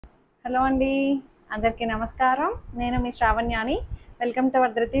Hello అండి, అందరికీ నమస్కారం. నేను మీ శ్రావణ్యాని. Welcome to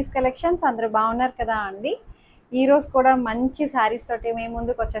our Dhruti's collections. అందరూ బాగున్నారు కదా అండి? ఈరోజు కూడా మంచి శారీస్ తోటి మేము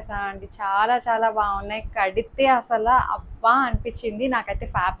ముందుకు వచ్చేసానండి. చాలా చాలా బాగున్నాయి. కడితే అసలు అబ్బా అనిపించింది. నాకైతే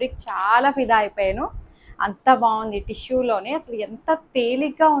ఫ్యాబ్రిక్ చాలా ఫిదా అయిపోయాను. అంత బాగుంది. టిష్యూలోనే అసలు ఎంత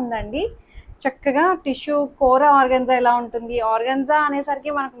తేలిగ్గా ఉందండి. చక్కగా టిష్యూ కోర ఆర్గన్జా ఎలా ఉంటుంది, ఆర్గన్జా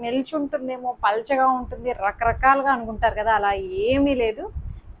అనేసరికి మనకు నిల్చుంటుందేమో, పల్చగా ఉంటుంది, రకరకాలుగా అనుకుంటారు కదా, అలా ఏమీ లేదు.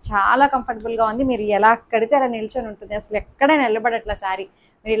 చాలా కంఫర్టబుల్గా ఉంది. మీరు ఎలా కడితే అలా నిల్చొని ఉంటుంది. అసలు ఎక్కడ నిలబడట్ల శారీ.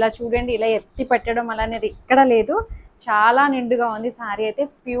 మీరు ఇలా చూడండి, ఇలా ఎత్తి పెట్టడం అలా అనేది ఇక్కడ లేదు. చాలా నిండుగా ఉంది శారీ అయితే.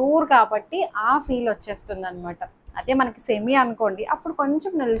 ప్యూర్ కాబట్టి ఆ ఫీల్ వచ్చేస్తుంది అనమాట. అదే మనకి సెమీ అనుకోండి, అప్పుడు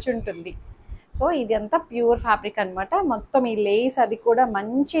కొంచెం నిల్చుంటుంది. సో ఇది అంతా ప్యూర్ ఫ్యాబ్రిక్ అనమాట. మొత్తం ఈ లేస్ అది కూడా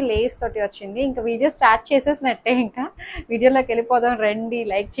మంచి లేస్ తోటి వచ్చింది. ఇంకా వీడియో స్టార్ట్ చేసేసినట్టే. ఇంకా వీడియోలోకి వెళ్ళిపోదాం రండి.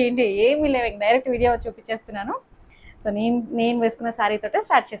 లైక్ చేయండి. ఏమీ లేవు, డైరెక్ట్ వీడియో చూపించేస్తున్నాను. సో నేను వేసుకున్న శారీతోటే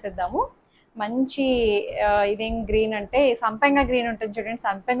స్టార్ట్ చేసేద్దాము. మంచి ఇదేం గ్రీన్ అంటే సంపెంగ గ్రీన్ ఉంటుంది చూడండి.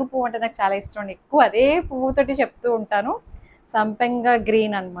 సంపెంగ పువ్వు అంటే నాకు చాలా ఇష్టం అండి. ఎక్కువ అదే పువ్వుతోటి చెప్తూ ఉంటాను. సంపెంగ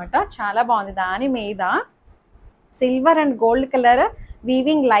గ్రీన్ అనమాట. చాలా బాగుంది. దాని మీద silver and gold colour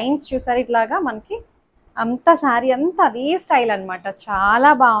weaving lines చూసారు. ఇట్లాగా మనకి అంత శారీ అంతా అదే స్టైల్ అనమాట.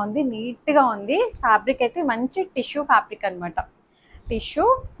 చాలా బాగుంది, నీట్గా ఉంది. ఫ్యాబ్రిక్ అయితే మంచి టిష్యూ ఫ్యాబ్రిక్ అనమాట. టిష్యూ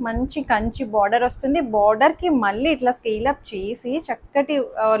మంచి కంచి బార్డర్ వస్తుంది. బార్డర్కి మళ్ళీ ఇట్లా స్కేల్ అప్ చేసి చక్కటి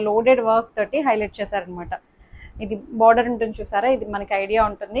లోడెడ్ వర్క్ తోటి హైలైట్ చేశారనమాట. ఇది బార్డర్ ఉంటుంది చూసారా, ఇది మనకి ఐడియా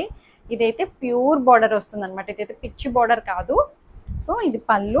ఉంటుంది. ఇదైతే ప్యూర్ బార్డర్ వస్తుంది అనమాట. ఇదైతే పిచ్చి బార్డర్ కాదు. సో ఇది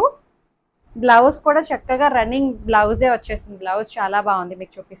పళ్ళు. బ్లౌజ్ కూడా చక్కగా రన్నింగ్ బ్లౌజే వచ్చేసింది. బ్లౌజ్ చాలా బాగుంది,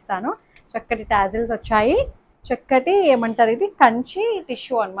 మీకు చూపిస్తాను. చక్కటి టాజిల్స్ వచ్చాయి. చక్కటి ఏమంటారు, ఇది కంచి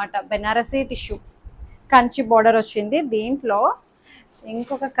టిష్యూ అనమాట. బెనారసీ టిష్యూ కంచి బార్డర్ వచ్చింది. దీంట్లో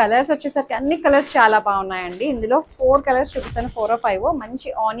ఇంకొక కలర్స్ వచ్చేసరికి అన్ని కలర్స్ చాలా బాగున్నాయండి. ఇందులో 4 కలర్స్ చూపిస్తాను, 4 or 5. మంచి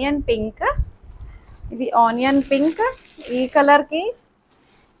ఆనియన్ పింక్, ఇది ఆనియన్ పింక్. ఈ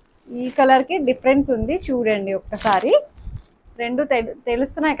కలర్కి డిఫరెన్స్ ఉంది చూడండి ఒక్కసారి. రెండు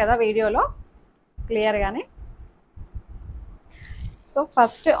తెలుస్తున్నాయి కదా వీడియోలో క్లియర్గానే. సో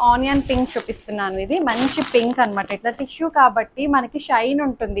ఫస్ట్ ఆనియన్ పింక్ చూపిస్తున్నాను. ఇది మంచి పింక్ అనమాట. ఇట్లా టిష్యూ కాబట్టి మనకి షైన్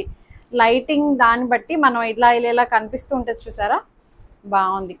ఉంటుంది. లైటింగ్ దాన్ని బట్టి మనం ఇలా కనిపిస్తూ ఉంటుంది చూసారా,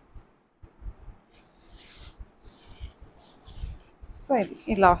 బాగుంది. సో ఇది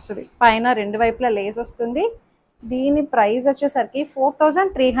ఇలా వస్తుంది. పైన రెండు వైపులా లేస్ వస్తుంది. దీని ప్రైస్ వచ్చేసరికి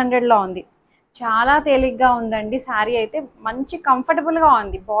 4300లో ఉంది. చాలా తేలిగ్గా ఉందండి శారీ అయితే. మంచి కంఫర్టబుల్గా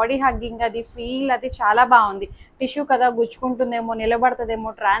ఉంది. బాడీ హగ్గింగ్ అది ఫీల్ అది చాలా బాగుంది. టిష్యూ కదా, గుచ్చుకుంటుందేమో,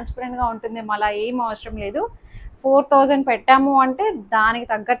 నిలబడుతుందేమో, ట్రాన్స్పరెంట్గా ఉంటుందేమో, అలా ఏం అవసరం లేదు. 4000 పెట్టాము అంటే దానికి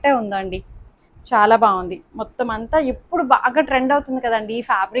తగ్గట్టే ఉందండి. చాలా బాగుంది. మొత్తం అంతా ఇప్పుడు బాగా ట్రెండ్ అవుతుంది కదండి ఈ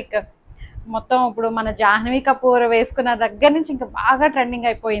ఫ్యాబ్రిక్. మొత్తం ఇప్పుడు మన జాహ్నవి కపూర్ వేసుకున్న దగ్గర నుంచి ఇంకా బాగా ట్రెండింగ్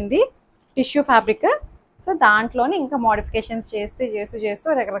అయిపోయింది టిష్యూ ఫ్యాబ్రిక్. సో దాంట్లోనే ఇంకా మోడిఫికేషన్స్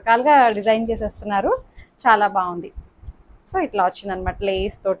చేస్తూ రకరకాలుగా డిజైన్ చేసేస్తున్నారు. చాలా బాగుంది. సో ఇట్లా వచ్చిందనమాట.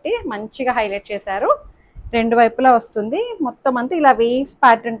 లేస్ తోటి మంచిగా హైలైట్ చేశారు. రెండు వైపులా వస్తుంది. మొత్తం అంతా ఇలా వేవ్స్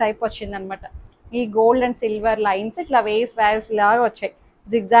ప్యాటర్న్ టైప్ వచ్చిందనమాట. ఈ గోల్డ్ అండ్ సిల్వర్ లైన్స్ ఇట్లా వేవ్స్ లాగా వచ్చాయి,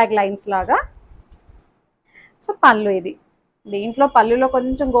 జిగ్జాగ్ లైన్స్ లాగా. సో పళ్ళు ఇది. దీంట్లో పళ్ళులో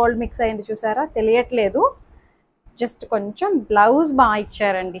కొంచెం గోల్డ్ మిక్స్ అయింది చూసారా, తెలియట్లేదు. జస్ట్ కొంచెం బ్లౌజ్ బాగా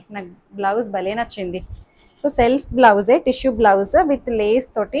ఇచ్చారండి. నాకు బ్లౌజ్ భలే నచ్చింది. So self బ్లౌజే, tissue blouse with lace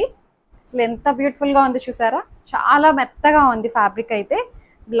తోటి. అసలు ఎంత బ్యూటిఫుల్గా ఉంది చూసారా. చాలా మెత్తగా ఉంది ఫ్యాబ్రిక్ అయితే.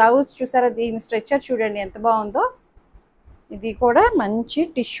 బ్లౌజ్ చూసారా, దీని స్ట్రెచ్చర్ చూడండి ఎంత బాగుందో. ఇది కూడా మంచి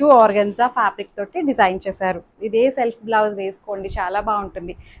టిష్యూ ఆర్గన్జా ఫ్యాబ్రిక్ తోటి డిజైన్ చేశారు. ఇదే సెల్ఫ్ బ్లౌజ్ వేసుకోండి, చాలా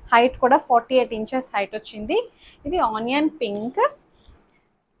బాగుంటుంది. హైట్ కూడా 48 inches హైట్ వచ్చింది. ఇది ఆనియన్ పింక్.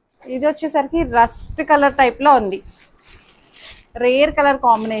 ఇది వచ్చేసరికి రస్ట్ కలర్ టైప్లో ఉంది. రేర్ కలర్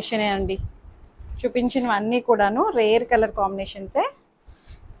కాంబినేషనే అండి. చూపించినవన్నీ కూడాను రేర్ కలర్ కాంబినేషన్సే.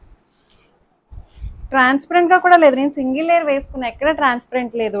 ట్రాన్స్పరెంట్గా కూడా లేదు. నేను సింగిల్ లేయర్ వేసుకున్నా, ఎక్కడ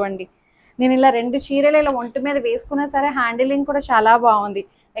ట్రాన్స్పరెంట్ లేదు అండి. నేను ఇలా 2 చీరలు ఇలా ఒంటి మీద వేసుకున్నా సరే హ్యాండిలింగ్ కూడా చాలా బాగుంది.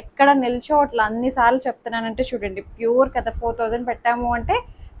 ఎక్కడ నిల్చోవట్లా. అన్నిసార్లు చెప్తున్నానంటే చూడండి, ప్యూర్ కదా. 4000 పెట్టాము అంటే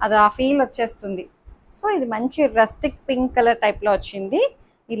అది ఆ ఫీల్ వచ్చేస్తుంది. సో ఇది మంచి రస్టిక్ పింక్ కలర్ టైప్లో వచ్చింది.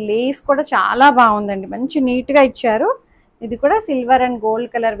 ఈ లేస్ కూడా చాలా బాగుందండి, మంచి నీట్గా ఇచ్చారు. ఇది కూడా silver and gold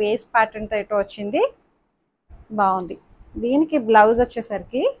colour waste pattern తోటి వచ్చింది, బాగుంది. దీనికి బ్లౌజ్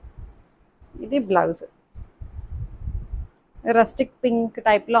వచ్చేసరికి ఇది బ్లౌజ్ రస్టిక్ పింక్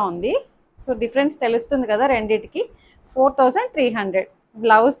టైప్లో ఉంది. సో డిఫరెన్స్ తెలుస్తుంది కదా రెండిటికి. 4300.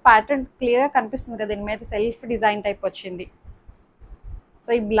 బ్లౌజ్ ప్యాటర్న్ క్లియర్గా కనిపిస్తుంది కదా, దీని మీద సెల్ఫ్ డిజైన్ టైప్ వచ్చింది. సో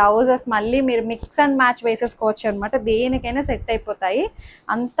ఈ బ్లౌజెస్ మళ్ళీ మీరు మిక్స్ అండ్ మ్యాచ్ వేసేసుకోవచ్చు అనమాట. దేనికైనా సెట్ అయిపోతాయి,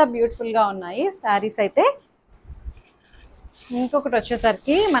 అంత బ్యూటిఫుల్గా ఉన్నాయి శారీస్ అయితే. ఇంకొకటి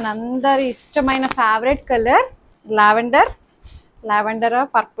వచ్చేసరికి మనందరి ఇష్టమైన ఫేవరెట్ కలర్ లావెండర్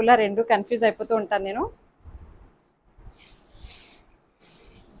పర్పుల్ రెండు కన్ఫ్యూజ్ అయిపోతూ ఉంటాను నేను.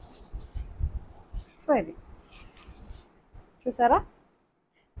 సో ఇది చూసారా,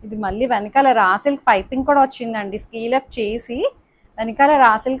 ఇది మళ్ళీ వెనకాల రాసిల్క్ పైపింగ్ కూడా వచ్చిందండి. స్కీలప్ చేసి వెనకాల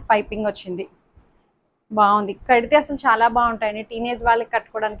రాసిల్క్ పైపింగ్ వచ్చింది. బాగుంది. కడితే అసలు చాలా బాగుంటాయండి. టీనేజ్ వాళ్ళకి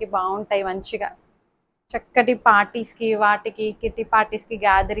కట్టుకోవడానికి బాగుంటాయి మంచిగా. చక్కటి పార్టీస్కి, వాటికి కిట్టి పార్టీస్కి,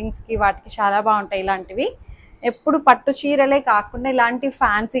 గ్యాదరింగ్స్కి వాటికి చాలా బాగుంటాయి ఇలాంటివి. ఎప్పుడు పట్టు చీరలే కాకుండా ఇలాంటి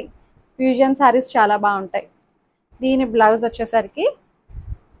ఫ్యాన్సీ ఫ్యూజన్ శారీస్ చాలా బాగుంటాయి. దీని బ్లౌజ్ వచ్చేసరికి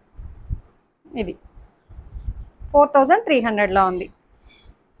ఇది 4300లో ఉంది.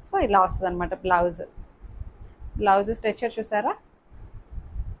 సో ఇలా వస్తుంది అనమాట బ్లౌజ్ స్ట్రెచర్ చూసారా,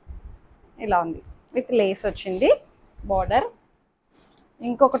 ఇలా ఉంది. విత్ లేస్ వచ్చింది బార్డర్.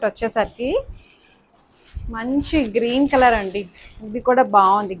 ఇంకొకటి వచ్చేసరికి మంచి గ్రీన్ కలర్ అండి. ఇది కూడా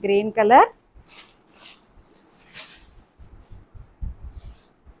బాగుంది గ్రీన్ కలర్.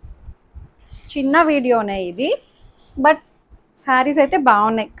 చిన్న వీడియోనే ఇది, బట్ శారీస్ అయితే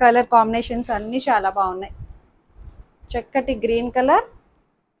బాగున్నాయి. కలర్ కాంబినేషన్స్ అన్నీ చాలా బాగున్నాయి. చక్కటి గ్రీన్ కలర్.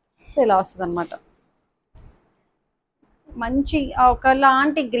 సో ఇలా వస్తుంది అనమాట. మంచి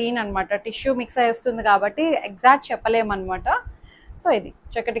ఒకలాంటి గ్రీన్ అనమాట. టిష్యూ మిక్స్ అయి వస్తుంది కాబట్టి ఎగ్జాక్ట్ చెప్పలేమన్నమాట. సో ఇది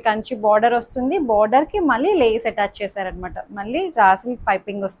చక్కటి కంచి బార్డర్ వస్తుంది. బార్డర్కి మళ్ళీ లేస్ అటాచ్ చేశారనమాట. మళ్ళీ రాసిల్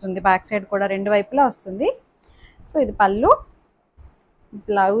పైపింగ్ వస్తుంది. బ్యాక్ సైడ్ కూడా రెండు వైపులా వస్తుంది. సో ఇది పళ్ళు.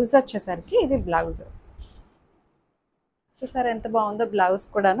 బ్లౌజ్ వచ్చేసరికి ఇది బ్లౌజ్ చూసారా ఎంత బాగుందో. బ్లౌజ్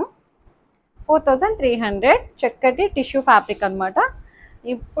కూడాను 4300. చక్కటి టిష్యూ ఫ్యాబ్రిక్ అనమాట.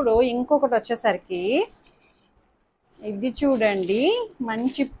 ఇప్పుడు ఇంకొకటి వచ్చేసరికి ఇది చూడండి,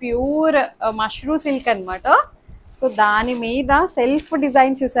 మంచి ప్యూర్ మష్రూ సిల్క్ అనమాట. సో దాని మీద సెల్ఫ్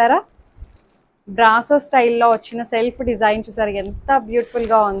డిజైన్ చూసారా, బ్రాసో స్టైల్లో వచ్చిన సెల్ఫ్ డిజైన్ చూసారా ఎంత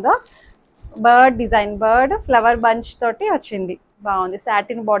బ్యూటిఫుల్గా ఉందో. Bird design, bird flower bunch తోటి వచ్చింది. బాగుంది.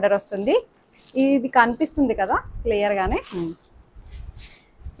 సాటిన్ బార్డర్ వస్తుంది. ఇది కనిపిస్తుంది కదా క్లియర్గానే.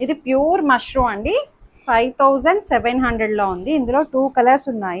 ఇది ప్యూర్ మష్రూమ్ అండి. 5700లో ఉంది. ఇందులో 2 కలర్స్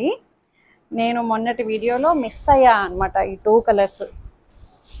ఉన్నాయి. నేను మొన్నటి వీడియోలో మిస్ అయ్యా అనమాట ఈ 2 కలర్స్.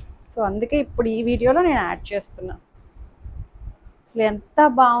 సో అందుకే ఇప్పుడు ఈ వీడియోలో నేను యాడ్ చేస్తున్నా. అసలు ఎంత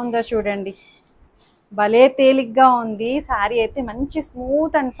బాగుందో చూడండి. భలే తేలిగ్గా ఉంది. శారీ అయితే మంచి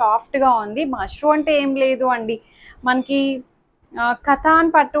స్మూత్ అండ్ సాఫ్ట్గా ఉంది. మష్రూమ్ అంటే ఏం లేదు అండి, మనకి కథాన్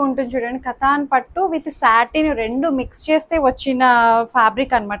పట్టు ఉంటుంది చూడండి. కథాన్ పట్టు విత్ సాటిన్ రెండు మిక్స్ చేస్తే వచ్చిన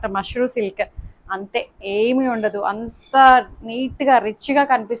ఫ్యాబ్రిక్ అనమాట మష్రూ సిల్క్. అంతే, ఏమీ ఉండదు. అంత నీట్గా రిచ్గా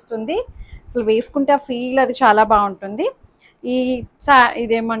కనిపిస్తుంది. అసలు వేసుకుంటే ఆ ఫీల్ అది చాలా బాగుంటుంది. ఈ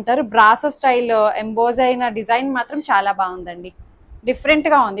ఇదేమంటారు బ్రాసో స్టైల్ ఎంబోజ్ అయిన డిజైన్ మాత్రం చాలా బాగుందండి.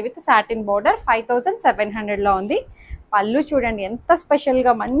 డిఫరెంట్గా ఉంది. With satin border. 5700లో ఉంది. పళ్ళు చూడండి ఎంత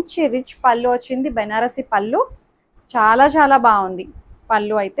స్పెషల్గా మంచి రిచ్ పళ్ళు వచ్చింది. బెనారసి పళ్ళు చాలా చాలా బాగుంది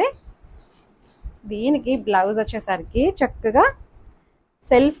పళ్ళు అయితే. దీనికి బ్లౌజ్ వచ్చేసరికి చక్కగా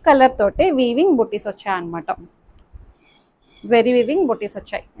సెల్ఫ్ కలర్ తోటి వీవింగ్ బుటీస్ వచ్చాయన్నమాట. జెరీ వీవింగ్ బుటీస్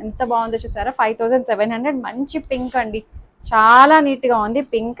వచ్చాయి. ఎంత బాగుందో చూసారా. 5700. మంచి పింక్ అండి, చాలా నీట్గా ఉంది.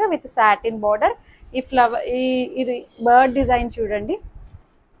 Pink with satin border. ఈ ఫ్లవర్ ఇది బర్డ్ డిజైన్ చూడండి,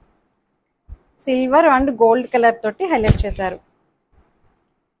 సిల్వర్ అండ్ గోల్డ్ కలర్ తోటి హైలైట్ చేశారు.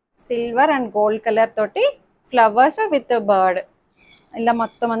 సిల్వర్ అండ్ గోల్డ్ కలర్ తోటి ఫ్లవర్స్ విత్ బర్డ్ ఇలా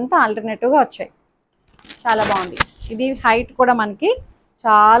మొత్తం అంతా ఆల్టర్నేటివ్గా వచ్చాయి. చాలా బాగుంది. ఇది హైట్ కూడా మనకి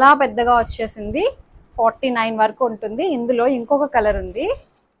చాలా పెద్దగా వచ్చేసింది. 49 వరకు ఉంటుంది. ఇందులో ఇంకొక కలర్ ఉంది,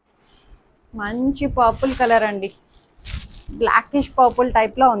 మంచి పర్పుల్ కలర్ అండి. బ్లాకిష్ పర్పుల్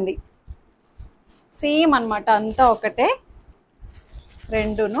టైప్లో ఉంది. సేమ్ అనమాట, అంతా ఒకటే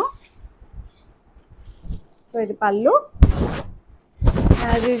రెండును. సో ఇది పళ్ళు.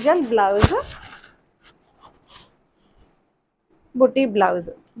 యాజ్ యూజువల్ బ్లౌజ్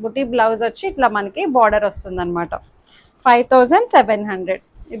బుటీ బ్లౌజ్ వచ్చి ఇట్లా మనకి బార్డర్ వస్తుంది అనమాట. 5700.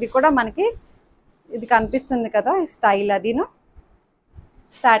 ఇది కూడా మనకి ఇది కనిపిస్తుంది కదా ఈ స్టైల్, అదిను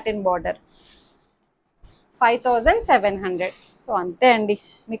సాటిన్ బార్డర్. 5700. సో అంతే అండి.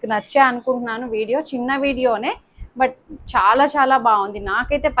 మీకు నచ్చే అనుకుంటున్నాను. వీడియో చిన్న వీడియోనే, బట్ చాలా చాలా బాగుంది.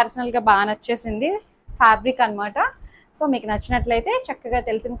 నాకైతే పర్సనల్గా బాగా నచ్చేసింది ఫ్యాబ్రిక్ అనమాట. సో మీకు నచ్చినట్లయితే చక్కగా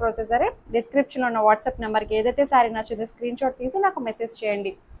తెలిసిన ప్రొసెసరే డిస్క్రిప్షన్లో ఉన్న వాట్సాప్ నెంబర్కి ఏదైతే శారీ నచ్చిందో స్క్రీన్ షాట్ తీసి నాకు మెసేజ్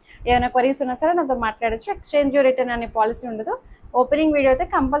చేయండి. ఏమైనా క్వరీస్ ఉన్నా సరే నాతో మాట్లాడచ్చు. ఎక్స్చేంజ్ రిటర్న్ అనే పాలసీ ఉండదు. ఓపెనింగ్ వీడియో అయితే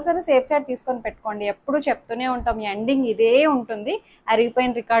కంపల్సరీ సేఫ్ సైడ్ తీసుకొని పెట్టుకోండి. ఎప్పుడు చెప్తూనే ఉంటాం, ఎండింగ్ ఇదే ఉంటుంది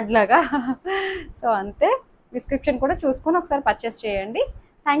అరిగిపోయిన రికార్డ్ లాగా. సో అంతే. డిస్క్రిప్షన్ కూడా చూసుకొని ఒకసారి పర్చేస్ చేయండి.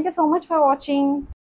 Thank you so much for watching.